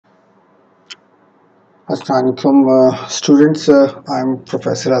Assalamualaikum students, I'm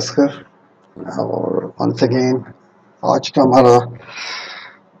Professor Asghar और once again आज का हमारा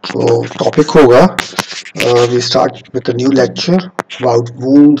जो टॉपिक होगा we start with a new lecture about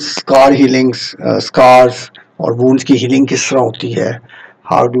wounds, scar healings, scars और wounds की healing किस तरह होती है,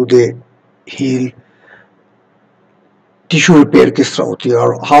 how do they heal, tissue repair किस तरह होती है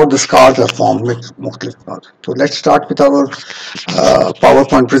और how the scars are formed with मुख्तलिफ बात. So let's start with our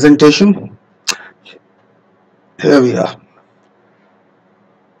PowerPoint presentation. Here we are.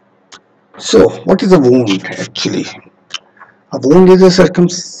 So, what is a wound actually? A wound is a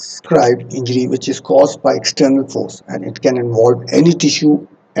circumscribed injury which is caused by external force and it can involve any tissue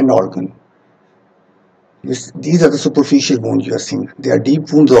and organ. These are the superficial wounds you are seeing. There are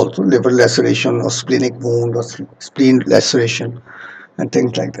deep wounds also, liver laceration or splenic wound or spleen laceration and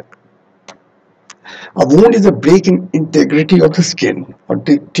things like that. A wound is a break in integrity of the skin or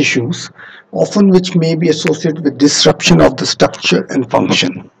tissues, often which may be associated with disruption of the structure and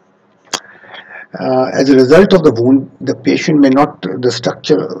function. As a result of the wound, the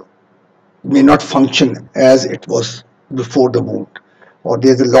structure may not function as it was before the wound, or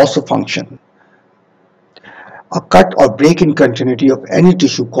there is a loss of function. A cut or break in continuity of any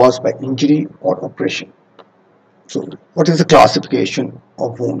tissue caused by injury or operation. So, what is the classification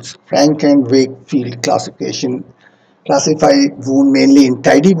of wounds? Frank and Wakefield classification classify wound mainly in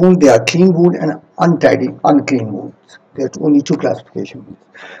tidy wound, they are clean wound, and untidy, unclean wounds. There are only two classifications.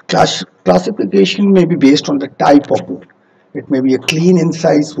 Classification may be based on the type of wound. It may be a clean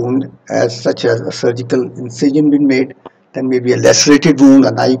incise wound, such as a surgical incision been made. Then maybe a lacerated wound,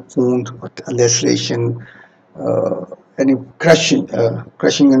 a knife wound, a laceration, any crushing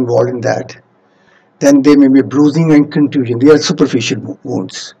involved in that. Then there may be bruising and contusion. They are superficial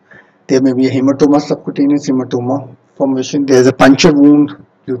wounds. There may be a hematoma, subcutaneous hematoma formation. There is a puncture wound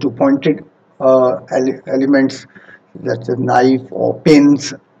due to pointed elements, that's a knife or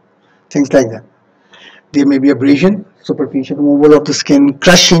pins, things like that. There may be abrasion, superficial removal of the skin,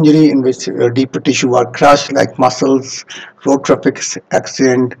 crush injury in which deeper tissue are crushed like muscles, road traffic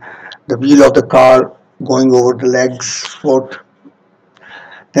accident, the wheel of the car going over the legs, foot.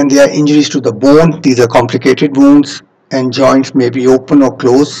 Then there are injuries to the bone. These are complicated wounds, and joints may be open or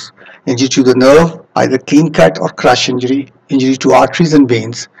closed. Injury to the nerve, either clean cut or crush injury. Injury to arteries and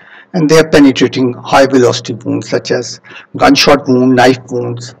veins. And they are penetrating high velocity wounds such as gunshot wound, knife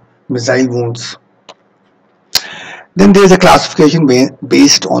wounds, missile wounds. Then there is a classification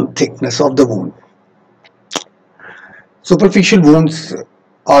based on thickness of the wound. Superficial wounds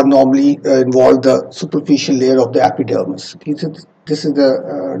are normally involve the superficial layer of the epidermis. This is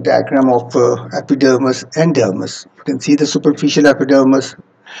the diagram of epidermis and dermis. You can see the superficial epidermis,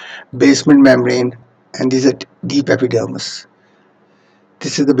 basement membrane, and this is a deep epidermis.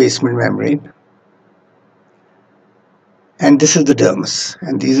 This is the basement membrane, and this is the dermis,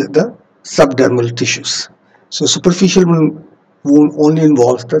 and these are the subdermal tissues. So superficial wound only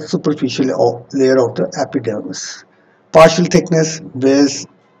involves the superficial layer of the epidermis. Partial thickness, where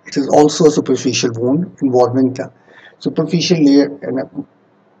it is also a superficial wound involving the superficial layer and a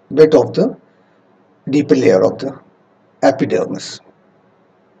bit of the deeper layer of the epidermis.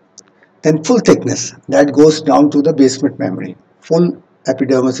 Then full thickness, that goes down to the basement membrane. Full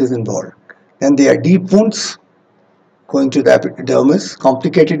epidermis is involved. Then there are deep wounds going to the epidermis,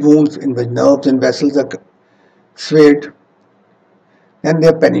 complicated wounds in which nerves and vessels are severed. Then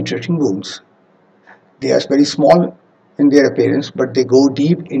there are penetrating wounds. They are very small in their appearance, but they go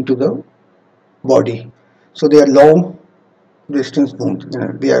deep into the body. So they are long distance wounds.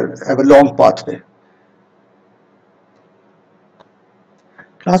 They have a long pathway.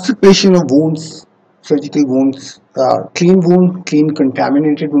 Classification of wounds, surgical wounds, clean wound, clean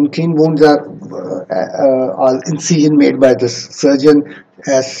contaminated wound. Clean wounds are incision made by the surgeon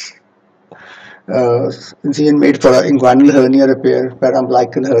as incision made for inguinal hernia repair,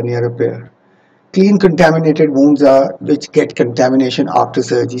 paraumbilical hernia repair. Clean contaminated wounds are which get contamination after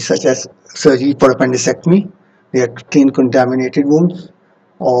surgery, such as surgery for appendectomy. They are clean contaminated wounds,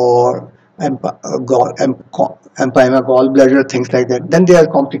 or empyema gallbladder, things like that. Then there are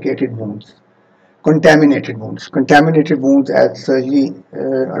complicated wounds. Contaminated wounds as surgery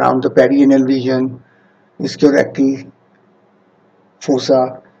around the perianal region, ischiorectal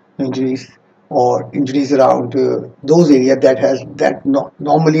fossa injuries, or injuries around those areas that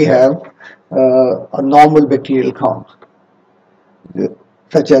normally have a normal bacterial count,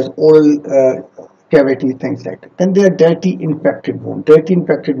 such as oral cavity, things like that. Then there are dirty infected wounds. Dirty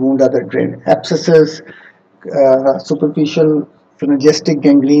infected wounds are the drain abscesses, superficial synergistic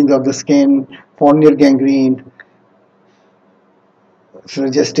gangrenes of the skin, fournier gangrene,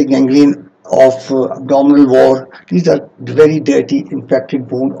 synergistic gangrene of abdominal wall. These are very dirty, infected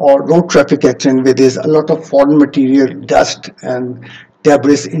wound, or road traffic accident where there's a lot of foreign material, dust, and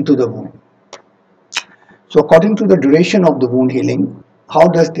debris into the wound. So, according to the duration of the wound healing, how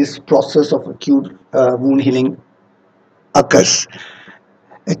does this process of acute wound healing occurs?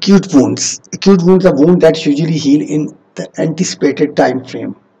 Acute wounds. Acute wounds are wounds that usually heal in the anticipated time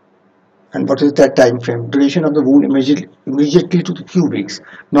frame. And what is that time frame? Duration of the wound immediately to a few weeks.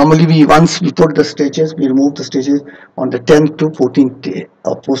 Normally, once we put the stitches, we remove the stitches on the 10th to 14th day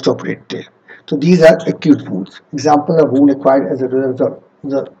of post-operative day. So these are acute wounds. Example of wound acquired as a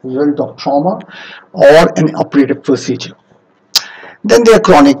result of trauma or an operative procedure. Then there are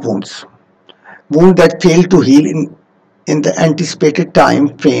chronic wounds. Wounds that fail to heal in the anticipated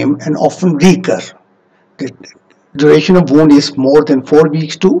time frame and often recur. The duration of wound is more than 4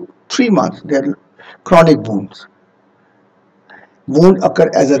 weeks to 3 months. They are chronic wounds. Wounds occur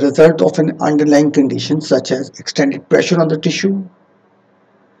as a result of an underlying condition such as extended pressure on the tissue,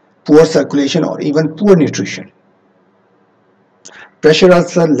 poor circulation, or even poor nutrition. Pressure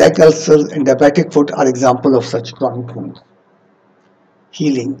ulcer, leg ulcers, and diabetic foot are examples of such chronic wounds.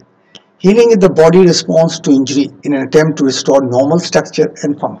 Healing. Healing is the body response to injury in an attempt to restore normal structure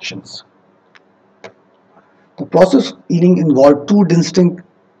and functions. The process of healing involves two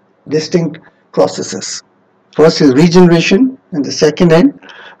distinct processes. First is regeneration, and the second is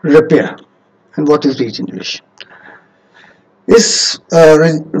repair. And what is regeneration?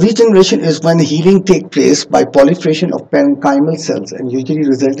 Regeneration is when healing takes place by proliferation of parenchymal cells and usually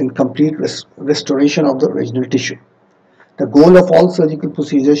results in complete restoration of the original tissue. The goal of all surgical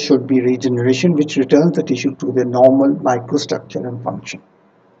procedures should be regeneration, which returns the tissue to their normal microstructure and function.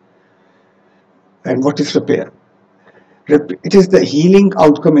 And what is repair? It is the healing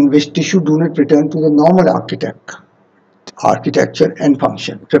outcome in which tissue do not return to the normal architecture and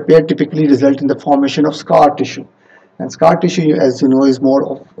function. Repair typically results in the formation of scar tissue. And scar tissue, as you know, is more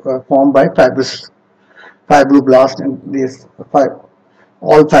of formed by fibroblasts, and this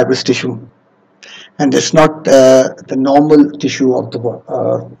all fibrous tissue. And it's not the normal tissue of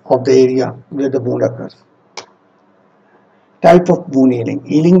the area where the wound occurs. Type of wound healing.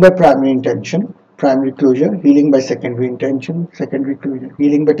 Healing by primary intention, primary closure. Healing by secondary intention, secondary closure.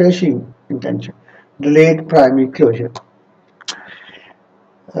 Healing by tertiary intention, delayed primary closure.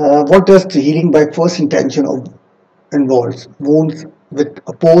 What does the healing by first intention involves? Wounds with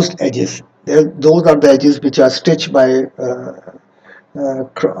opposed edges. Those are the edges which are stitched by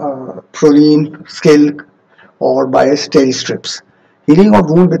proline, silk, or by steri strips. Healing of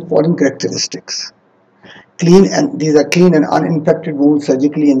wound with following characteristics. These are clean and uninfected wounds,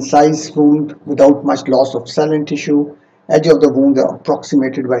 surgically incised wound without much loss of cell and tissue. Edge of the wound are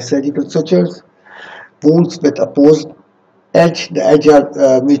approximated by surgical sutures. Wounds with opposed edge, the edge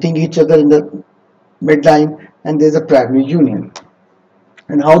are meeting each other in the midline, and there is a primary union.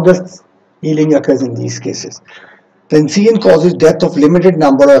 And how does healing occurs in these cases? The incision causes death of limited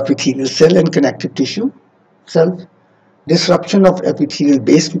number of epithelial cell and connective tissue cells, disruption of epithelial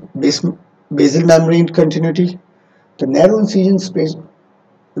basal membrane continuity. The narrow incision space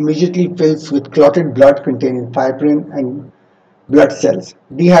immediately fills with clotted blood containing fibrin and blood cells.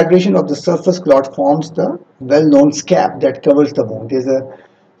 Dehydration of the surface clot forms the well-known scab that covers the wound. There is a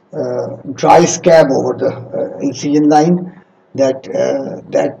dry scab over the incision line that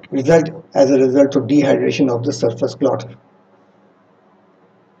result as a result of dehydration of the surface clot.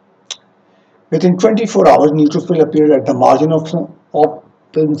 Within 24 hours, neutrophil appears at the margin of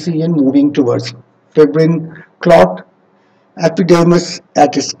the incision, moving towards fibrin clot. Epidermis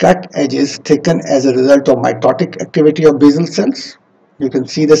at its cut edges thicken as a result of mitotic activity of basal cells. You can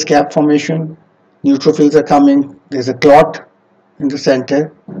see the scab formation. Neutrophils are coming. There's a clot in the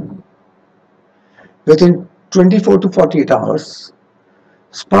center. Within 24 to 48 hours,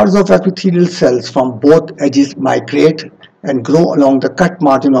 spurs of epithelial cells from both edges migrate and grow along the cut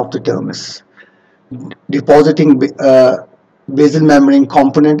margin of the dermis, depositing basal membrane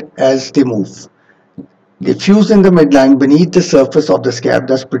component as they move. They fuse in the midline beneath the surface of the scab,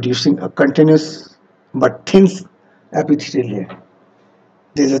 thus producing a continuous but thin epithelial layer.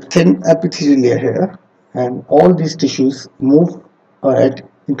 There is a thin epithelial layer here, and all these tissues move ahead,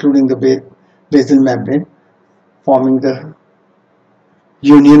 including the basal membrane, forming the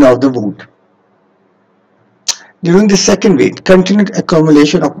union of the wound. During the second week, continued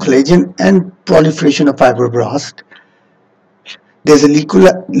accumulation of collagen and proliferation of fibroblasts. There is a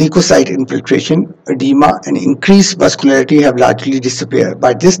leukocyte infiltration, edema, and increased vascularity have largely disappeared.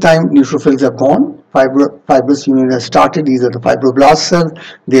 By this time, neutrophils are gone, fibrous union has started. These are the fibroblast cells.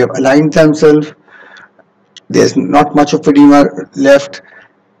 They have aligned themselves. There is not much of edema left.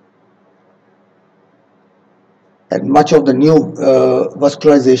 and much of the new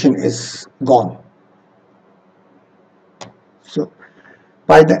vascularization is gone. So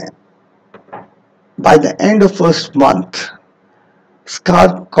by the end of first month,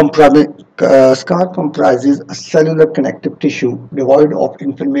 scar comprises a cellular connective tissue devoid of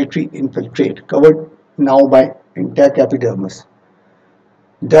inflammatory infiltrate, covered now by intact epidermis.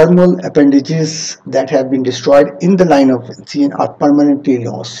 Dermal appendages that have been destroyed in the line of incision are permanently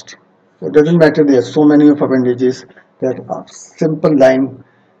lost. So it doesn't matter, there are so many of appendages that are simple line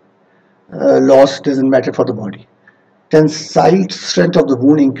loss doesn't matter for the body. Tensile strength of the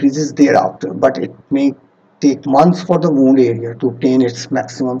wound increases thereafter, but it may take months for the wound area to obtain its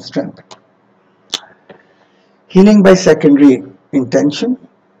maximum strength. Healing by secondary intention.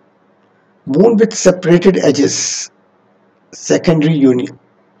 Wound with separated edges, secondary union.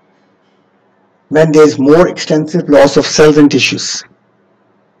 When there is more extensive loss of cells and tissues.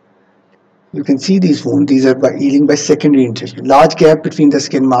 You can see these wounds, these are by healing by secondary intention. Large gap between the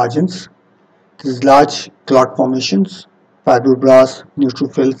skin margins. This is large clot formations, fibroblasts,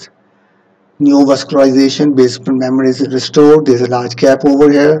 neutrophils, neovascularization, basement membrane is restored. There's a large gap over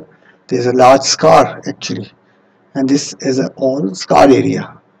here. There's a large scar actually, and this is all scar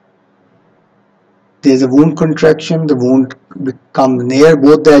area. There's a wound contraction. The wound becomes near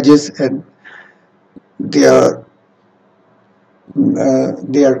both the edges, and they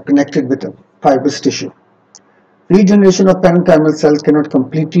are connected with a fibrous tissue. Regeneration of parenchymal cells cannot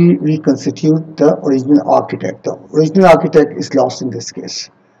completely reconstitute the original architect. The original architect is lost in this case.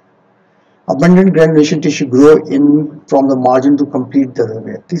 Abundant granulation tissue grow in from the margin to complete the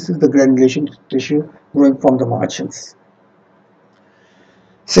repair. This is the granulation tissue growing from the margins.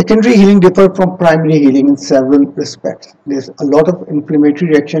 Secondary healing differs from primary healing in several respects. There's a lot of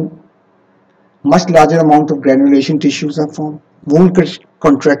inflammatory reaction. Much larger amount of granulation tissues are formed. Wound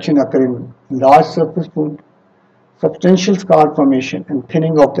contraction occur in large surface wound. Substantial scar formation and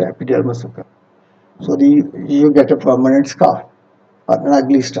thinning of the epidermis occur. So you get a permanent scar, or an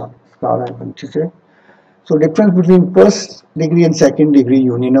ugly scar I'm going to say. So difference between first degree and second degree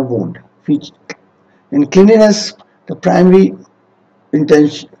union of wound. In cleanliness, the primary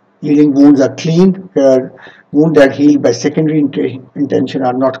intention healing wounds are clean, where wounds that heal by secondary intention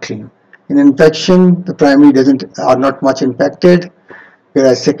are not clean. In infection, the primary are not much infected,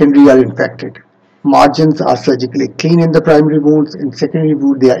 whereas secondary are infected. Margins are surgically clean in the primary wounds. In secondary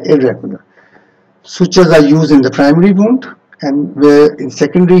wound, they are irregular. Sutures are used in the primary wound, and where in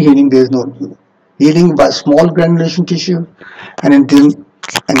secondary healing there is no healing by small granulation tissue, and in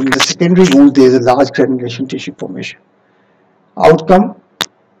the secondary wound there is a large granulation tissue formation. Outcome: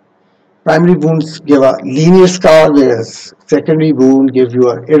 primary wounds give a linear scar, whereas secondary wound gives you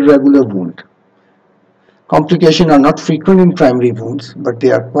an irregular wound. Complications are not frequent in primary wounds, but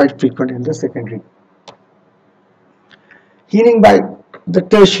they are quite frequent in the secondary. Healing by the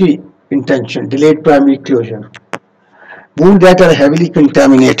tertiary intention, delayed primary closure. Wounds that are heavily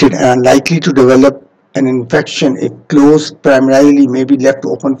contaminated and are likely to develop an infection if closed primarily may be left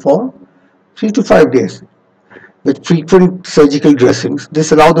open for 3 to 5 days with frequent surgical dressings.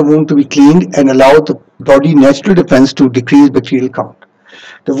 This allows the wound to be cleaned and allows the body natural defense to decrease bacterial count.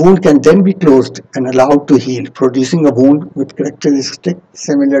 The wound can then be closed and allowed to heal, producing a wound with characteristics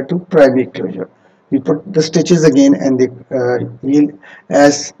similar to primary closure. We put the stitches again and they heal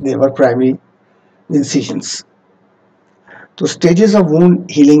as they were primary incisions. So stages of wound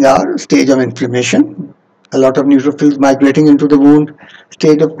healing are: stage of inflammation, a lot of neutrophils migrating into the wound;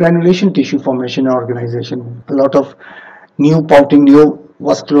 stage of granulation tissue formation and organization, a lot of new pouting, new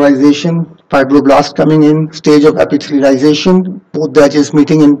vascularization, fibroblast coming in; stage of epithelialization, both the edges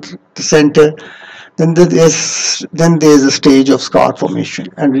meeting in the center. Then there is a stage of scar formation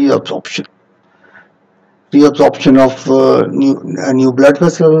and reabsorption. Reabsorption of new blood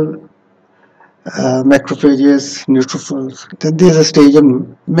vessel, macrophages, neutrophils. Then there is a stage of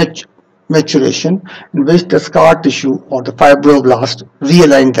maturation in which the scar tissue or the fibroblast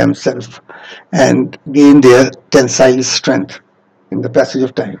realign themselves and gain their tensile strength in the passage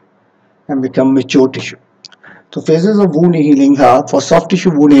of time and become mature tissue. So phases of wound healing are: for soft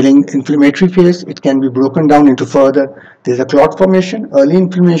tissue wound healing, inflammatory phase. It can be broken down into further. There is a clot formation, early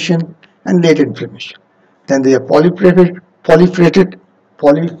inflammation, and late inflammation. Then there are proliferated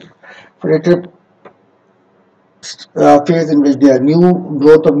phase in which there are new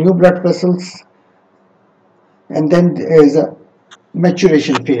growth of new blood vessels, and then there is a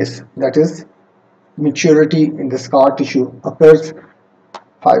maturation phase, that is maturity in the scar tissue occurs.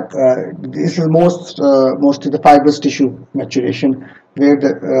 This is mostly the fibrous tissue maturation, where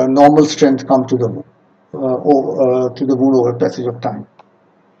the normal strength comes to the wound over passage of time.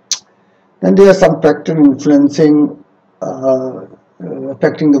 Then there are some factors influencing,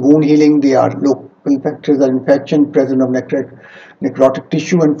 affecting the wound healing. They are local factors are infection, presence of necrotic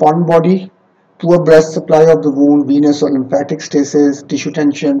tissue and foreign body, poor blood supply of the wound, venous or lymphatic stasis, tissue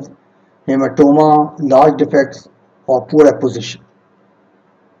tensions, hematoma, large defects, or poor apposition.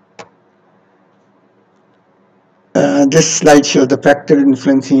 This slide shows the factor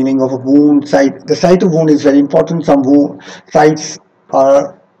influence healing of a wound site. The site of wound is very important. Some wound sites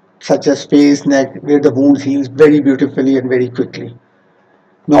are such as face, neck, where the wound heals very beautifully and very quickly.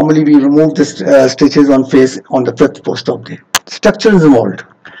 Normally, we remove the stitches on face on the fifth post-op day. Structure is involved.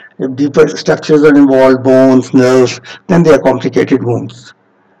 If deeper structures are involved, bones, nerves, then they are complicated wounds.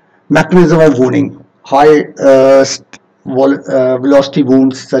 Mechanism of wounding: high velocity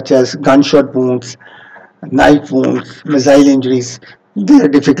wounds such as gunshot wounds, knife wounds, missile injuries, they are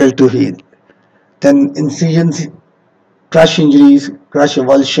difficult to heal. Then incisions, crush injuries, crush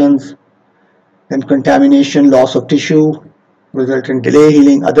avulsions, then contamination, loss of tissue, result in delay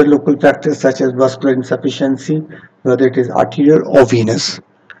healing. Other local factors such as vascular insufficiency, whether it is arterial or venous.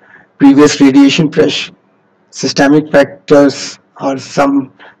 Previous radiation pressure. Systemic factors are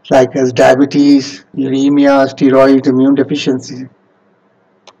some like as diabetes, uremia, steroids, immune deficiency.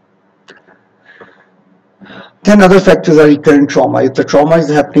 Then other factors are recurrent trauma. If the trauma is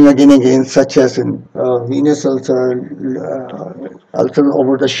happening again and again, such as in venous ulcer, ulcer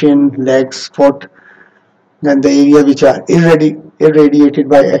over the shin, legs, foot, then the area which are irradiated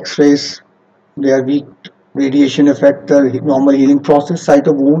by X-rays, they are weak radiation affect the normal healing process. Site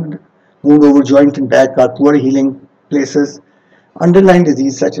of wound over joint and back are poor healing places. Underlying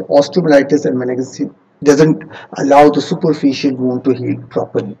disease such as osteomyelitis and malignancy doesn't allow the superficial wound to heal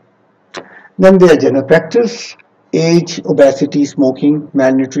properly. Then there are general factors: age, obesity, smoking,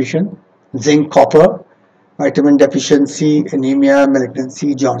 malnutrition, zinc, copper, vitamin deficiency, anemia,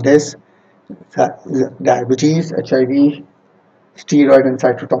 malignancy, jaundice, diabetes, HIV, steroid and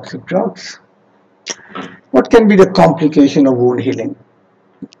cytotoxic drugs. What can be the complication of wound healing?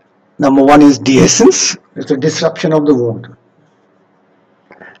 Number one is dehiscence. It's a disruption of the wound.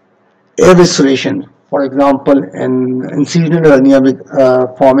 Evisceration, for example, an incisional hernia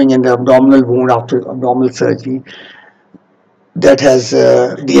forming in the abdominal wound after abdominal surgery that has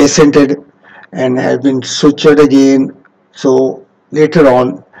dehiscented and has been sutured again. So later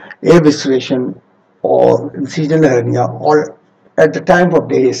on, evisceration or incisional hernia, or at the time of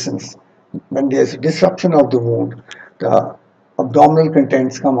dehiscence, when there is a disruption of the wound, the abdominal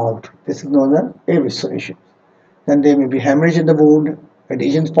contents come out. This is known as evisceration. Then there may be hemorrhage in the wound,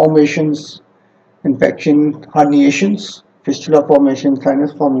 adhesion formations, infection, herniations, fistula formation,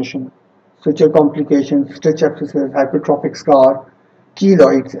 sinus formation, suture complications, stitch abscesses, hypertrophic scar,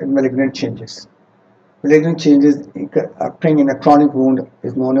 keloids, and malignant changes. Malignant changes occurring in a chronic wound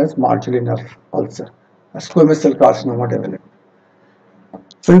is known as marginal nerve ulcer. A squamous cell carcinoma developed.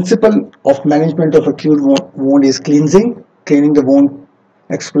 Principle of management of acute wound is cleansing, cleaning the wound,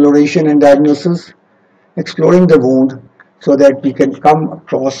 exploration and diagnosis, exploring the wound so that we can come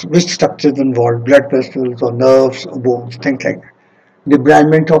across which structures involved, blood vessels or nerves or bones, things like that.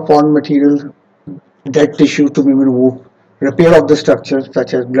 Debridement of foreign materials, dead tissue to be removed, repair of the structures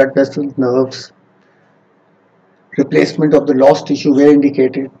such as blood vessels, nerves, replacement of the lost tissue where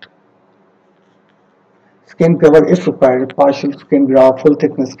indicated, skin cover if required, partial skin graft, full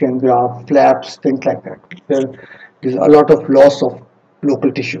thickness skin graft, flaps, things like that. There's a lot of loss of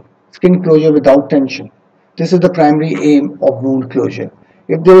local tissue. Skin closure without tension. This is the primary aim of wound closure.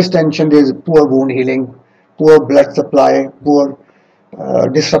 If there is tension, there is poor wound healing, poor blood supply, poor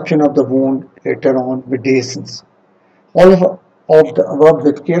disruption of the wound later on with dehiscence. All of the above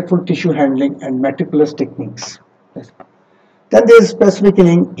with careful tissue handling and meticulous techniques. Then there is specific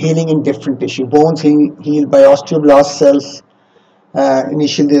healing in different tissue. Bones healed by osteoblast cells.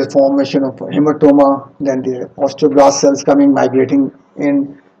 Initially there is formation of hematoma, then the osteoblast cells migrating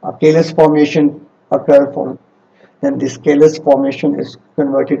in. A callus formation occur, then this callus formation is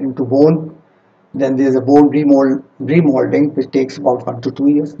converted into bone. Then there is a bone remolding which takes about 1 to 2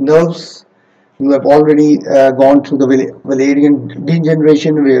 years. Nerves, you have already gone through the Valerian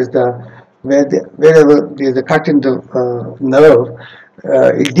degeneration, wherever there is a cut in the nerve,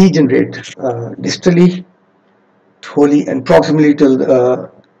 it degenerates distally, wholly and proximally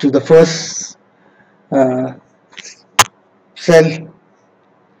to the first cell,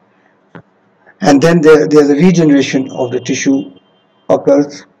 and then there's a regeneration of the tissue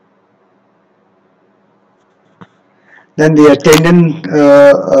occurs. Then there are tendon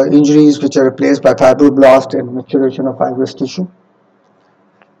injuries which are replaced by fibroblast and maturation of fibrous tissue.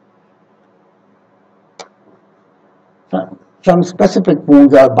 Some specific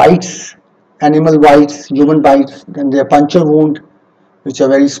wounds are bites, animal bites, human bites. Then there are puncture wound, which are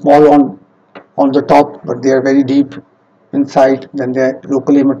very small on the top, but they are very deep inside. Then there are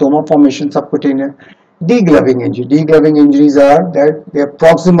local hematoma formation, subcutaneous. Degloving injury. Degloving injuries are that their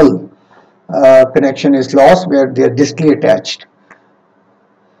proximal connection is lost, where they are distally attached.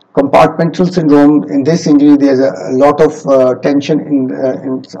 Compartmental syndrome, in this injury there's a lot of tension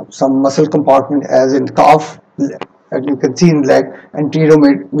in some muscle compartment, as in calf, as you can see in leg,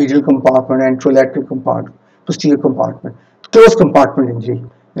 anteromedial compartment, anterolateral compartment, posterior compartment. Closed compartment injury,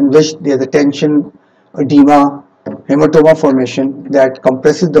 in which there's a tension, edema, hematoma formation that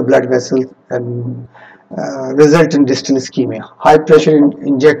compresses the blood vessels and result in distal ischemia. High pressure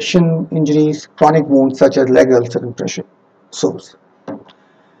injection injuries, chronic wounds such as leg ulcer and pressure sores.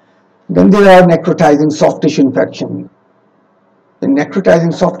 Then there are necrotizing soft tissue infection. In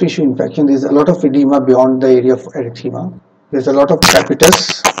necrotizing soft tissue infection, there is a lot of edema beyond the area of erythema. There's a lot of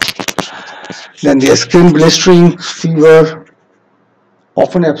crepitus. Then there's skin blistering, fever,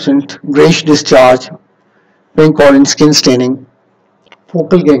 often absent, grayish discharge, pink orange skin staining,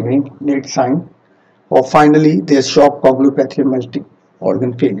 focal gangrene, late sign, or finally there's shock coagulopathy and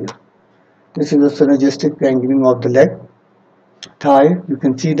multi-organ failure. This is a synergistic gangrene of the leg. Thigh, you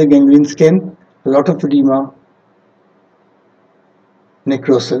can see the gangrene skin, a lot of edema,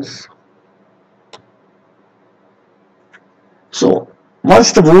 necrosis. So,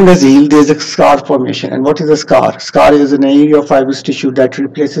 once the wound has healed, there is a scar formation. And what is a scar? Scar is an area of fibrous tissue that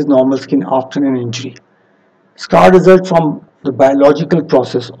replaces normal skin after an injury. Scar results from the biological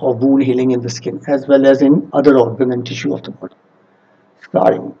process of wound healing in the skin, as well as in other organs and tissue of the body.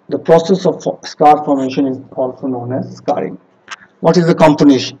 Scarring. The process of scar formation is also known as scarring. What is the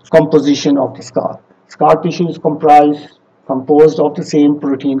composition of the scar? Scar tissue is composed of the same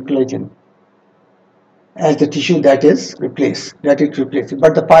protein collagen as the tissue that it replaces.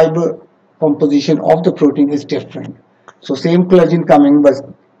 But the fiber composition of the protein is different. So same collagen coming, but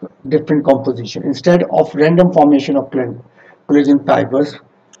different composition. Instead of random formation of collagen fibers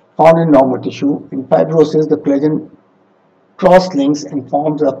found in normal tissue, in fibrosis the collagen cross-links and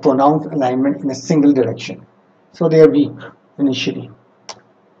forms a pronounced alignment in a single direction. So they are weak initially.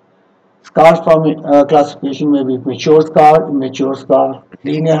 Scar classification may be mature scar, immature scar,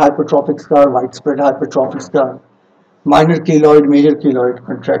 linear hypertrophic scar, widespread hypertrophic scar, minor keloid, major keloid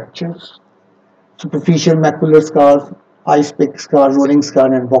contractures, superficial macular scars, ice pick scar, rolling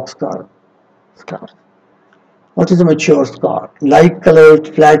scar, and box scar. What is a mature scar? Light colored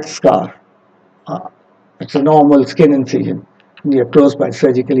flat scar. It's a normal skin incision. They are closed by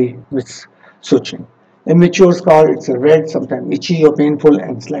surgically with suturing. Immature scar, it's a red, sometimes itchy or painful,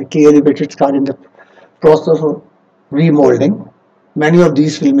 and slightly elevated scar in the process of remolding. Many of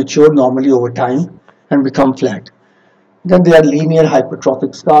these will mature normally over time and become flat. Then there are linear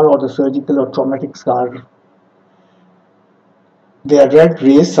hypertrophic scar, or the surgical or traumatic scar. They are red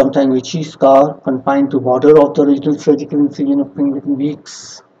raised, sometimes itchy scar confined to border of the original surgical incision within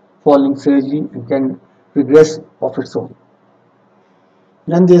weeks following surgery and can regress of its own.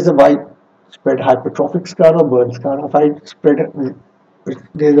 Then there is a widespread hypertrophic scar or burn scar.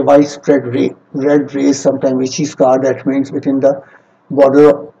 There is a widespread red raised, sometimes itchy scar that remains within the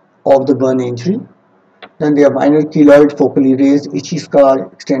border of the burn injury. Then there are minor keloid, focally raised, itchy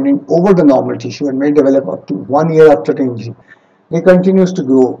scar extending over the normal tissue and may develop up to 1 year after the injury. They continues to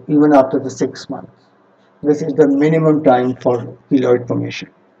grow even after the 6 months. This is the minimum time for keloid formation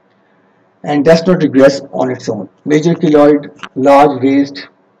and does not regress on its own. Major keloid, large raised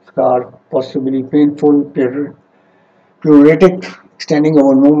scar, possibly painful, pleuritic, extending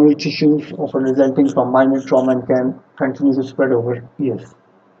over normal tissues, often resulting from minor trauma and can continue to spread over years.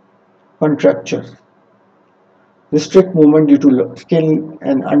 Contractures. Restrict movement due to skin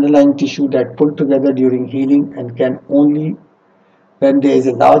and underlying tissue that pull together during healing and can only when there is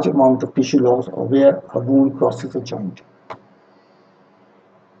a large amount of tissue loss or where a wound crosses a joint.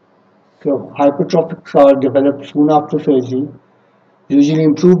 So, hypertrophic scar develops soon after surgery, usually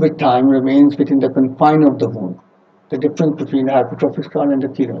improve with time, remains within the confine of the wound. The difference between the hypertrophic scar and the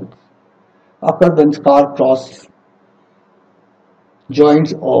keloids occur when scar cross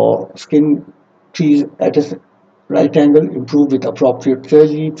joints or skin trees at a right angle, improve with appropriate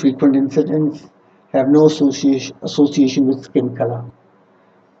surgery. Frequent incidents have no association with skin color.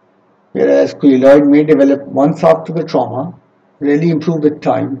 Whereas keloid may develop once after the trauma, rarely improve with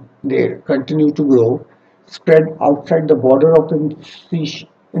time, they continue to grow, spread outside the border of the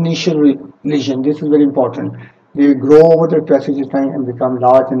initial lesion. This is very important. They grow over the passage of time and become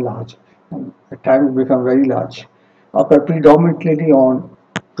large and large. And at times become very large. Occur predominantly on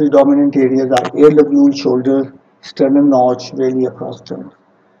predominant areas are ear lobule, shoulder, sternum notch, rarely across joint.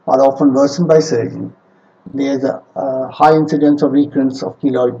 are often worsened by surgery. There is a high incidence of recurrence of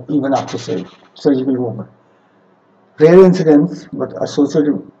keloid even after surgical movement. Rare incidence, but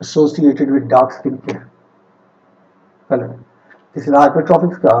associated with dark skin color. This is a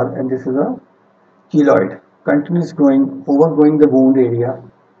hypertrophic scar, and this is a keloid. Continuous growing, overgrowing the wound area.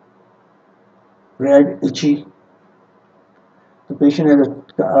 Red, itchy. The patient has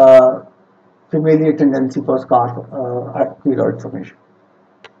a familiar tendency for scar keloid formation.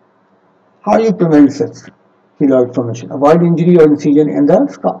 How you prevent such keloid formation? Avoid injury or incision in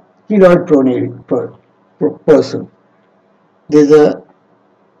the keloid prone person. There's a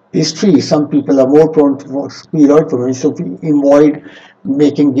history. Some people are more prone to keloid formation, so we avoid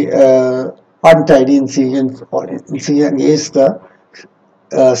making untidy incisions or incision against the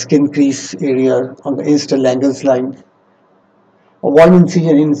skin crease area on the interlangus line. Avoid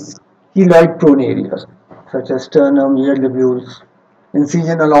incision in keloid prone areas such as sternum, ear lobules,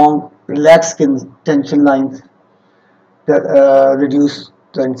 incision along relaxed skin tension lines that reduce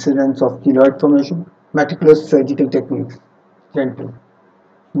the incidence of keloid formation. Meticulous surgical techniques, gentle.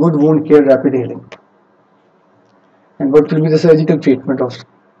 Good wound care, rapid healing. And what will be the surgical treatment of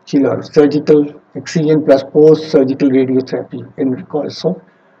keloid? Surgical excision plus post-surgical radiotherapy in cause of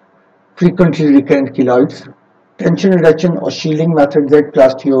frequently recurrent keloids. Tension reduction or shielding method,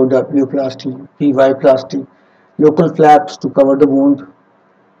 Z-plasty or W-plasty, PY-plasty. Local flaps to cover the wound.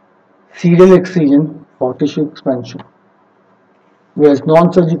 Serial excision for tissue expansion. Whereas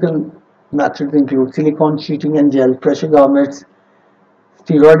non-surgical methods include silicone sheeting and gel, pressure garments,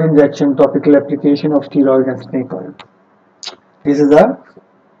 steroid injection, topical application of steroid and snake oil. This is a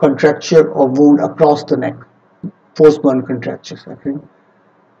contracture of wound across the neck, post-burn contractures, okay,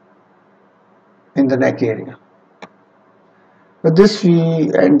 in the neck area. With this,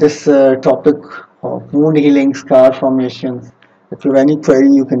 we end this topic of wound healing, scar formations. If you have any query,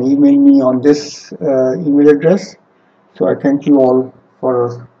 you can email me on this email address. So I thank you all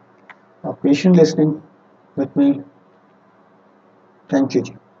for patient listening with me. Thank you.